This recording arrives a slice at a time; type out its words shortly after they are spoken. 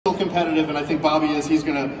competitive, and I think Bobby is. He's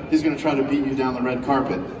gonna try to beat you down the red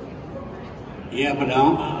carpet. Yeah, but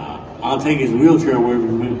I'll take his wheelchair away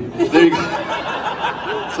from me. There you go.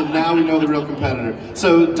 So now we know the real competitor.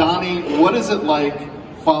 So Donnie, what is it like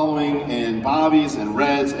following in Bobby's and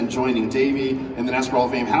Red's and joining Davey in the NASCAR Hall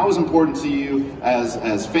of Fame? How is important to you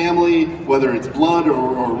as family, whether it's blood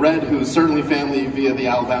or Red, who's certainly family via the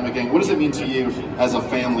Alabama gang? What does it mean to you as a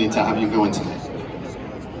family to have you go into this?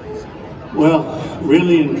 Well,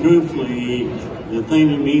 really and truthfully, the thing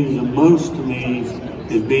that means the most to me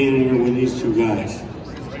is being here with these two guys.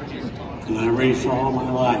 And I raced all my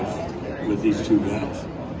life with these two guys.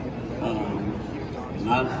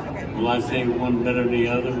 Not will I say one better than the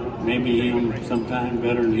other, maybe him sometimes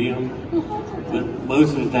better than him, but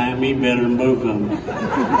most of the time me better than both of them.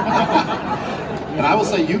 And I will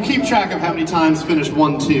say, you keep track of how many times finished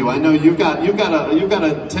 1-2. I know you've got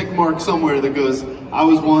a tick mark somewhere that goes, I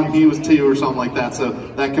was 1, he was 2, or something like that. So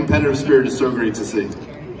that competitive spirit is so great to see.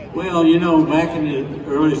 Well, you know, back in the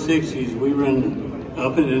early 60s, we ran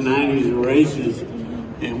up in the 90s races,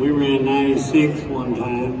 and we ran 96 one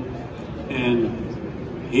time, and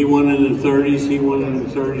he won in the 30s, he won in the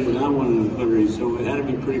 30s, and I won in the 30s, so it had to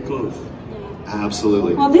be pretty close.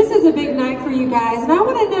 Absolutely. Well, this is a big night for you guys, and I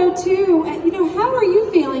want to know too, you know, how are you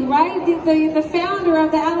feeling, right? The founder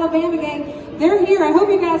of the Alabama gang, they're here. I hope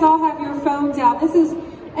you guys all have your phones out. This is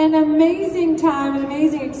an amazing time, an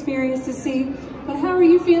amazing experience to see. But how are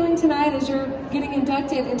you feeling tonight as you're getting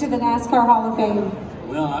inducted into the NASCAR Hall of Fame?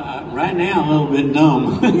 Well, right now, a little bit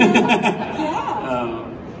numb. Yeah.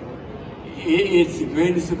 It's the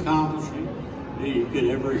greatest accomplishment that you could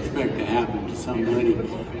ever expect to happen to somebody.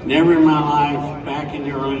 Never in my life, back in the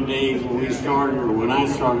early days when we started, or when I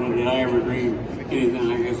started, did I ever dream anything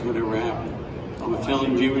like this would ever happen. I was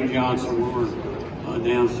telling Jimmy Johnson, we were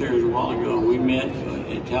downstairs a while ago, we met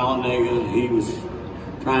at Talladega. He was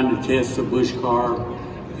trying to test the Busch car.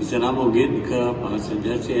 He said, I'm going to get in the Cup. I said,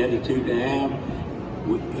 that's the attitude to have.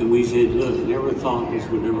 And we said, look, never thought this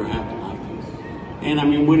would ever happen like this. And I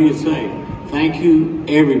mean, what do you say? Thank you,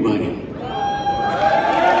 everybody.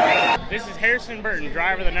 This is Harrison Burton,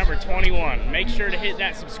 driver the number 21. Make sure to hit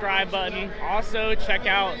that subscribe button. Also, check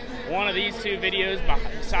out one of these two videos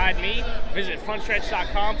beside me. Visit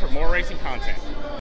frontstretch.com for more racing content.